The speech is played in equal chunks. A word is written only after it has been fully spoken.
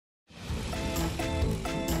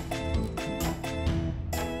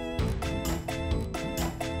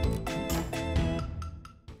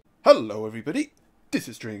Hello everybody, this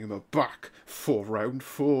is Stringham back for round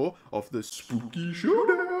 4 of the Spooky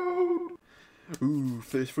Showdown.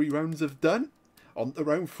 First 3 rounds have done. On to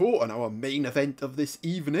round 4, and our main event of this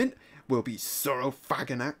evening will be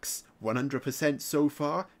Saurophaganax, 100% so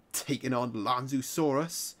far, taking on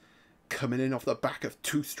Lanzhousaurus, coming in off the back of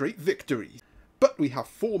 2 straight victories. But we have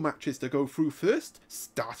 4 matches to go through first,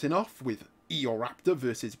 starting off with Eoraptor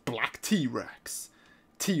versus Black T-Rex.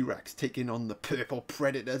 T-Rex taking on the purple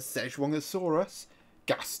predator Szechuanosaurus,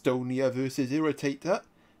 Gastonia versus Irritator,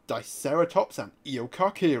 Diceratops and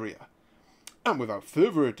Eocarcharia. And without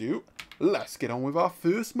further ado, let's get on with our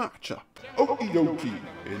first matchup. Okie dokie,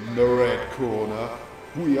 in the red corner,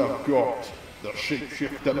 we have got the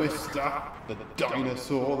shapeshifter mister, the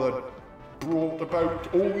dinosaur that brought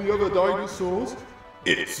about all the other dinosaurs.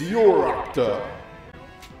 It's Eoraptor.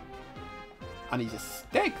 And he's a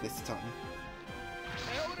stag this time.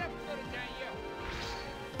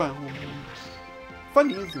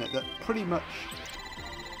 Funny, isn't it, that pretty much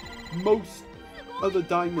most of the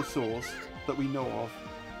dinosaurs that we know of,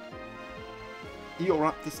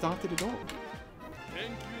 Eoraptor started it all.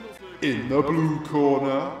 In the blue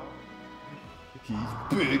corner, he's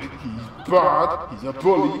big, he's bad, he's a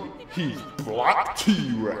bully, he's Black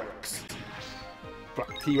T-Rex.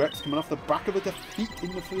 Black T-Rex coming off the back of a defeat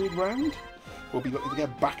in the 3rd round. We'll be looking to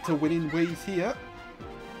get back to winning ways here.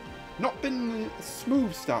 Not been a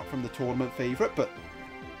smooth start from the tournament favourite, but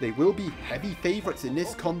they will be heavy favourites in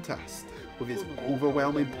this contest. With his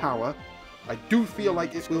overwhelming power, I do feel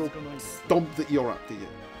like it will stomp the Eoraptor here.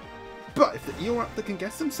 But if the Eoraptor can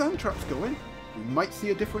get some sand traps going, we might see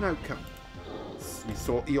a different outcome. We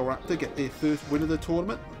saw Eoraptor get their first win of the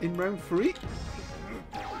tournament in round 3.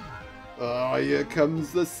 Here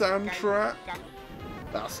comes the sand trap.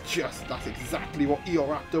 That's exactly what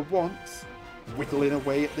Eoraptor wants. Whittling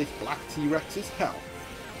away at this Black T-Rex's health.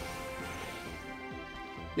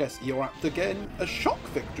 Yes, Eoraptor getting a shock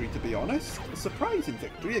victory, to be honest. A surprising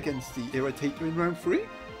victory against the Irritator in round 3.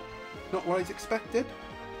 Not what I expected.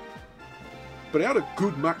 But it had a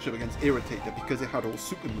good matchup against Irritator because it had all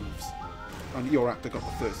super moves. And Eoraptor got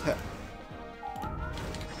the first hit.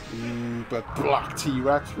 But Black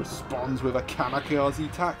T-Rex responds with a kamikaze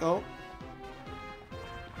tackle.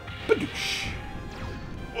 Badoosh!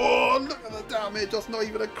 Oh, look at the damage, that's not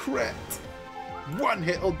even a crit. 1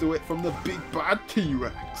 hit will do it from the big bad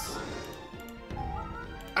T-Rex.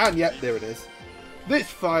 And yet, there it is. This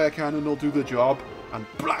fire cannon will do the job, and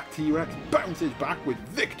Black T-Rex bounces back with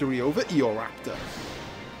victory over Eoraptor.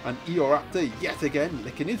 And Eoraptor yet again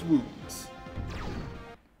licking his wounds.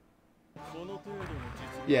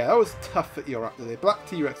 Yeah, that was tough for Eoraptor there. Black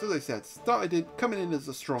T-Rex, as I said, coming in as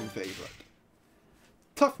a strong favourite.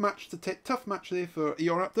 Tough match there for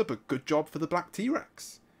Eoraptor, but good job for the Black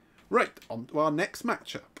T-Rex. Right, on to our next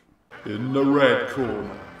matchup. In the red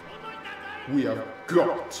corner, we have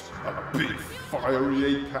got a big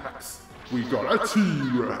fiery apex. We got a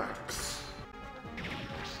T-Rex.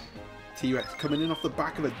 T-Rex coming in off the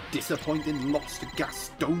back of a disappointing loss to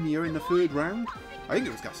Gastonia in the 3rd round. I think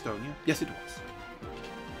it was Gastonia. Yes, it was.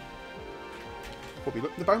 We'll be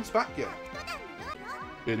looking to bounce back here.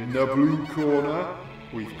 In the blue corner,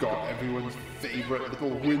 we've got everyone's favourite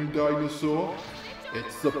little wind dinosaur.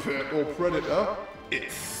 It's the purple predator.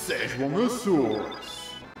 It's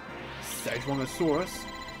Szechuanosaurus. Szechuanosaurus,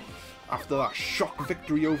 after that shock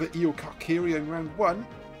victory over Eocarcharia in round 1,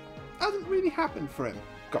 hasn't really happened for him.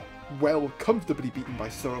 Got well comfortably beaten by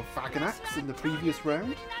Saurophaganax in the previous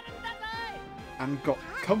round. And got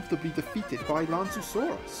comfortably defeated by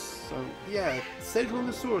Lanzhousaurus. So yeah,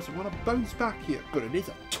 Szechuanosaurus want to bounce back here, but it is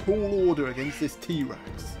a tall order against this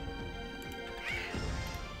T-Rex.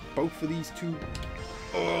 Both of these two...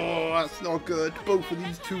 Oh, that's not good. Both of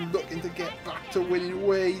these two looking to get back to winning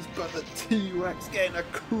ways, but the T-Rex getting a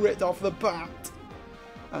crit off the bat.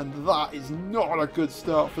 And that is not a good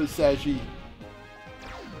start for Seji.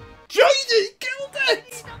 JD killed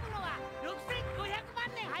it!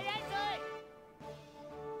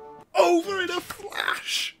 Over in a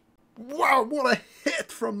flash! Wow, what a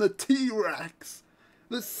hit from the T-Rex!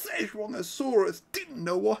 The Szechuanosaurus didn't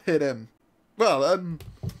know what hit him. Well,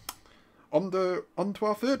 on to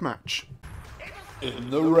our 3rd match. In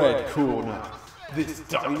the red corner, this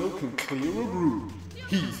dino can clear a room.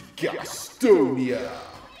 He's Gastonia.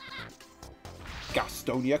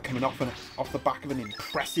 Gastonia coming off the back of an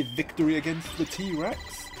impressive victory against the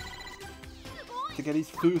T-Rex to get his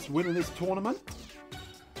first win in this tournament.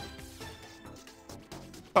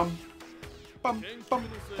 Bum, bum, bum,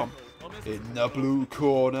 bum. In the blue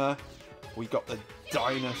corner, we got the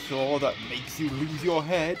dinosaur that makes you lose your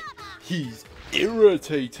head. He's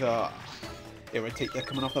Irritator. Irritator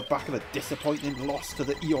coming off the back of a disappointing loss to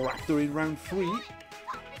the Eoraptor in round 3.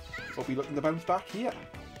 We'll be looking to bounce back here.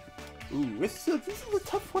 Ooh, this is a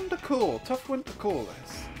tough one to call. Tough one to call,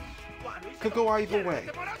 this. Could go either way.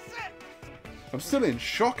 I'm still in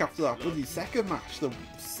shock after that bloody second match. The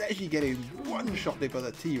Seji getting one-shotted by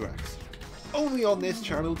the T-Rex. Only on this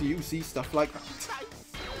channel do you see stuff like that.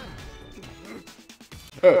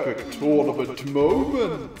 Epic tournament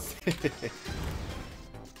moments!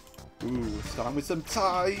 Ooh, starting with some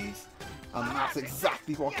ties. And that's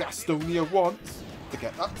exactly what Gastonia wants, to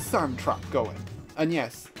get that sand trap going. And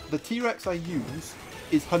yes, the T-Rex I use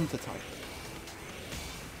is Hunter type.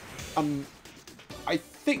 I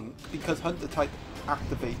think because Hunter type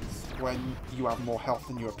activates when you have more health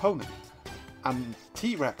than your opponent. And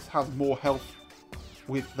T-Rex has more health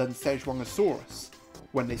than Szechuanosaurus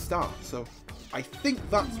when they start. So I think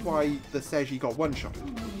that's why the Seji got one-shot.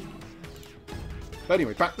 But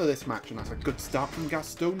anyway, back to this match, and that's a good start from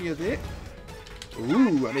Gastonia there.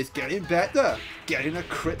 Ooh, and it's getting better. Getting a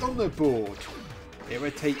crit on the board.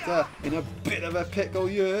 Irritator in a bit of a pickle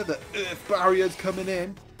here. The earth barrier's coming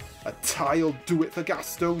in. A tie will do it for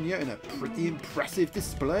Gastonia in a pretty impressive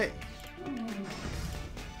display.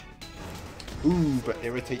 Ooh, but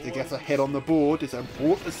Irritator gets a hit on the board. It's a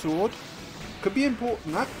water sword. Could be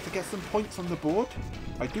important that to get some points on the board.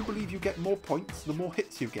 I do believe you get more points the more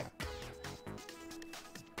hits you get.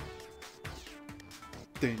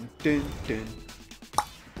 Dun, dun, dun.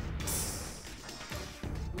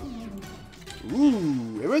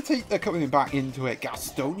 Ooh, Irritator coming back into it.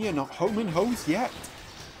 Gastonia not home and hose yet.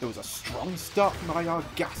 There was a strong start by our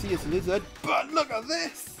gaseous lizard, but look at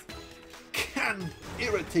this! Can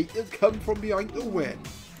Irritators come from behind to win?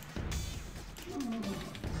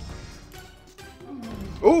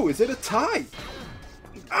 Oh, is it a tie?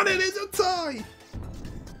 And it is a tie!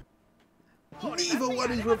 Neither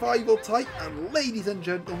one is revival type, and ladies and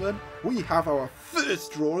gentlemen, we have our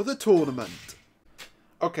first draw of the tournament.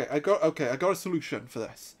 Okay, I got a solution for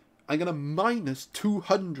this. I'm gonna minus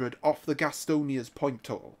 200 off the Gastonia's point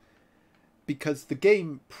total, because the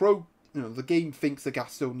game thinks the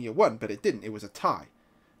Gastonia won, but it didn't. It was a tie.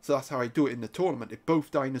 So that's how I do it in the tournament. If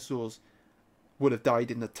both dinosaurs would have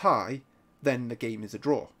died in the tie, then the game is a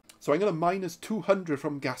draw. So I'm gonna minus 200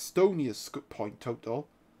 from Gastonia's point total,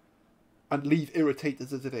 and leave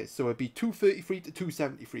Irritators as it is. So it'd be 233 to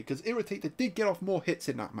 273, because Irritator did get off more hits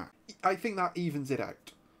in that match. I think that evens it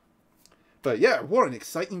out. But yeah, what an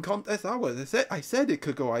exciting contest that was. I said it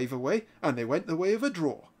could go either way, and they went the way of a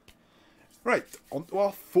draw. Right, on to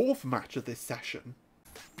our fourth match of this session.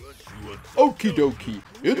 Okie dokie,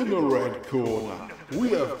 in the red corner, we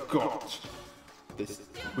have got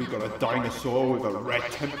a dinosaur with a red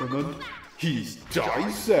temperament. He's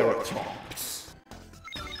Diceratops.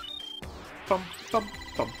 Bum, bum,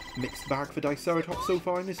 bum. Mixed bag for Diceratops so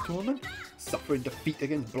far in this tournament. Suffering defeat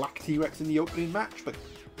against Black T-Rex in the opening match, but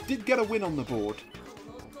did get a win on the board.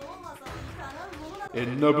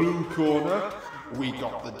 In the blue corner, we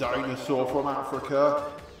got the dinosaur from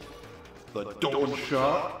Africa, the Dawn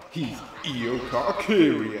Shark. He's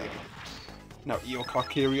Eocarcharia. Now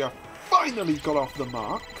Eocarcharia finally got off the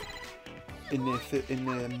mark in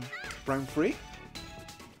round 3.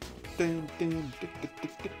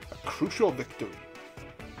 A crucial victory.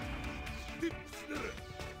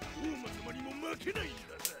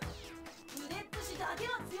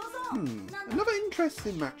 Another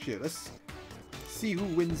interesting match here. Let's see who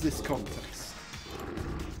wins this contest.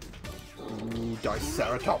 Ooh,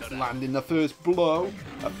 Diceratops landing the first blow.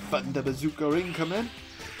 A thunder bazooka incoming.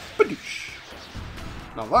 Badoosh.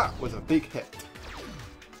 Now that was a big hit.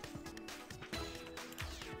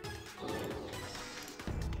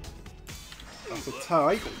 That's a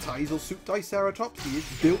tie, but ties will suit Diceratops. He is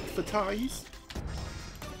built for ties.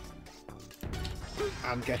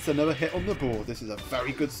 And gets another hit on the board. This is a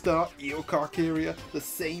very good start. Eocarcharia, the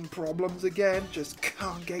same problems again, just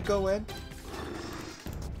can't get going.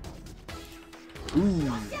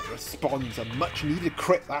 Ooh, responds a much needed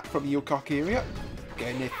crit that from Eocarcharia.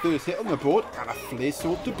 Getting their first hit on the board and a flare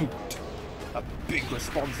sword to boot. A big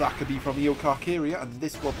response that could be from Eocarcharia, and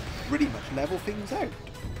this will pretty much level things out.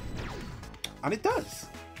 And it does.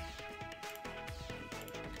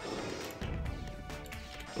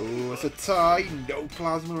 Oh, it's a tie. No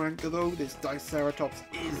plasma anchor though. This Diceratops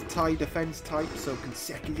is tie defense type, so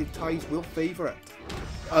consecutive ties will favour it.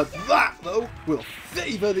 That though will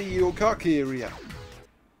favour the Eocarcharia.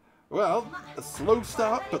 Well, a slow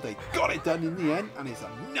start, but they got it done in the end, and it's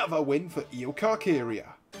another win for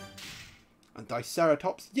Eocarcharia. And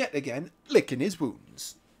Diceratops yet again licking his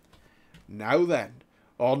wounds. Now then,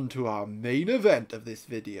 on to our main event of this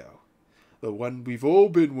video. The one we've all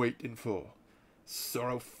been waiting for.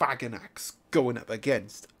 Saurophaganax going up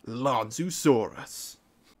against Lanzhousaurus.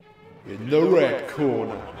 In the red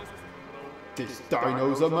corner, this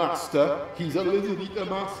dino's a master, he's a lizard eater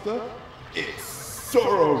master, it's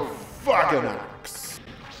Saurophaganax.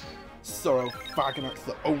 Saurophaganax,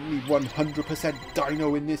 the only 100%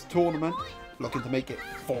 dino in this tournament, looking to make it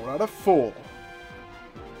 4 out of 4.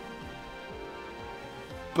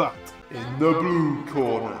 But in the blue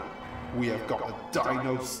corner, we have got a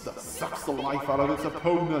dino that sucks the life out of its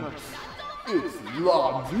opponents. It's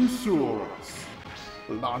Lanzhousaurus.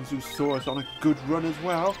 Lanzhousaurus on a good run as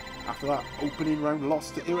well. After that opening round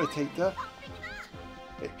loss to Irritator,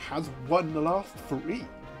 it has won the last 3.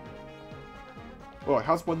 Oh, it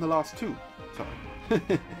has won the last 2.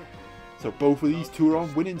 Sorry. So both of these two are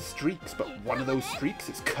on winning streaks, but one of those streaks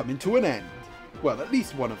is coming to an end. Well, at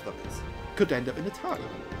least one of them is. Could end up in a tie.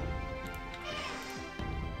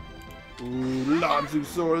 Ooh,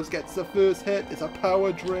 Lanzhousaurus gets the first hit. It's a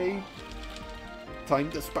power drain.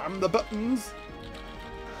 Time to spam the buttons.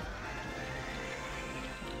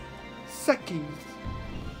 Seconds.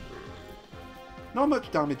 Not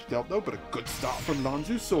much damage dealt though, but a good start from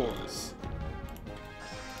Lanzhousaurus.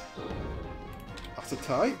 That's a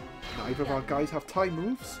tie. Neither of our guys have tie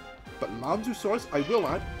moves, but Lanzhousaurus, I will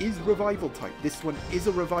add, is revival type. This one is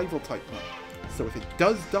a revival type one. So if it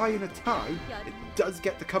does die in a tie, it does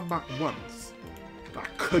get to come back once. That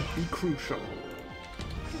could be crucial.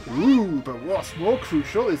 Ooh, but what's more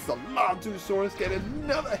crucial is the Lanzhousaurus getting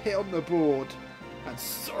another hit on the board. And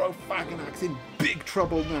Saurophaganax in big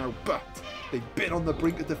trouble now, but they've been on the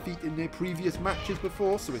brink of defeat in their previous matches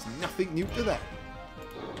before, so it's nothing new to them.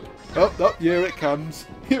 Oh, here it comes.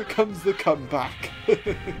 Here comes the comeback.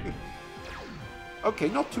 Okay,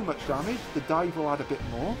 not too much damage. The dive will add a bit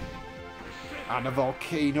more. And a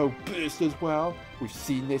volcano burst as well. We've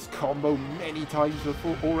seen this combo many times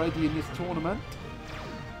before already in this tournament.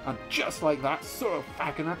 And just like that,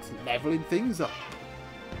 Saurophaganax leveling things up.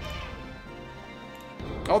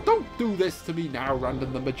 Oh, don't do this to me now,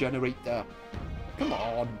 random number generator. Come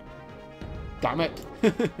on. Damn it.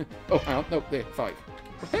 Oh, hang on. No, there, 5.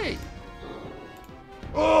 Hey!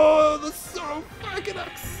 Oh, the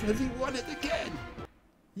Saurophaganax! Has he won it again?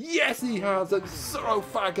 Yes, he has, and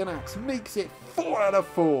Saurophaganax makes it 4 out of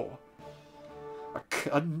 4.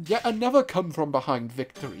 Yet another come from behind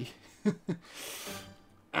victory.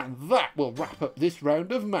 And that will wrap up this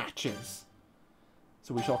round of matches.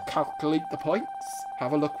 So we shall calculate the points,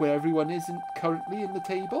 have a look where everyone is currently in the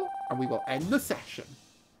table, and we will end the session.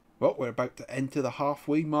 Well, we're about to enter the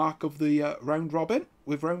halfway mark of the round robin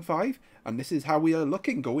with round 5, and this is how we are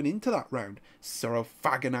looking going into that round.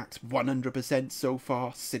 Saurophaganax 100% so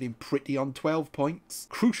far, sitting pretty on 12 points.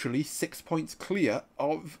 Crucially, 6 points clear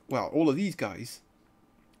of, well, all of these guys,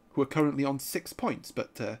 who are currently on 6 points,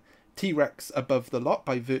 but T-Rex above the lot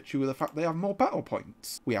by virtue of the fact they have more battle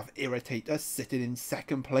points. We have Irritator sitting in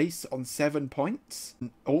 2nd place on 7 points,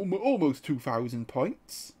 almost 2,000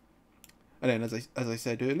 points. And then, as I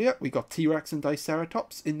said earlier, we got T-Rex and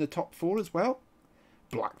Diceratops in the top 4 as well.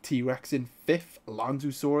 Black T-Rex in 5th,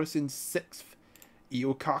 Lanzhousaurus in 6th,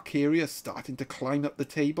 Eocarcharia starting to climb up the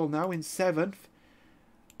table now in 7th,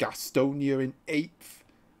 Gastonia in 8th,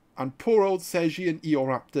 and poor old Szechuanosaurus and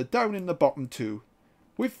Eoraptor down in the bottom 2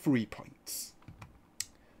 with 3 points.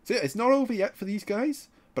 So yeah, it's not over yet for these guys,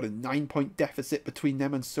 but a 9-point deficit between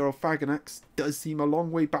them and Saurophaganax does seem a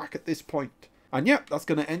long way back at this point. And yeah, that's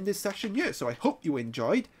going to end this session here, so I hope you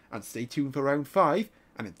enjoyed, and stay tuned for round 5,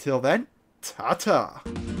 and until then, ta-ta!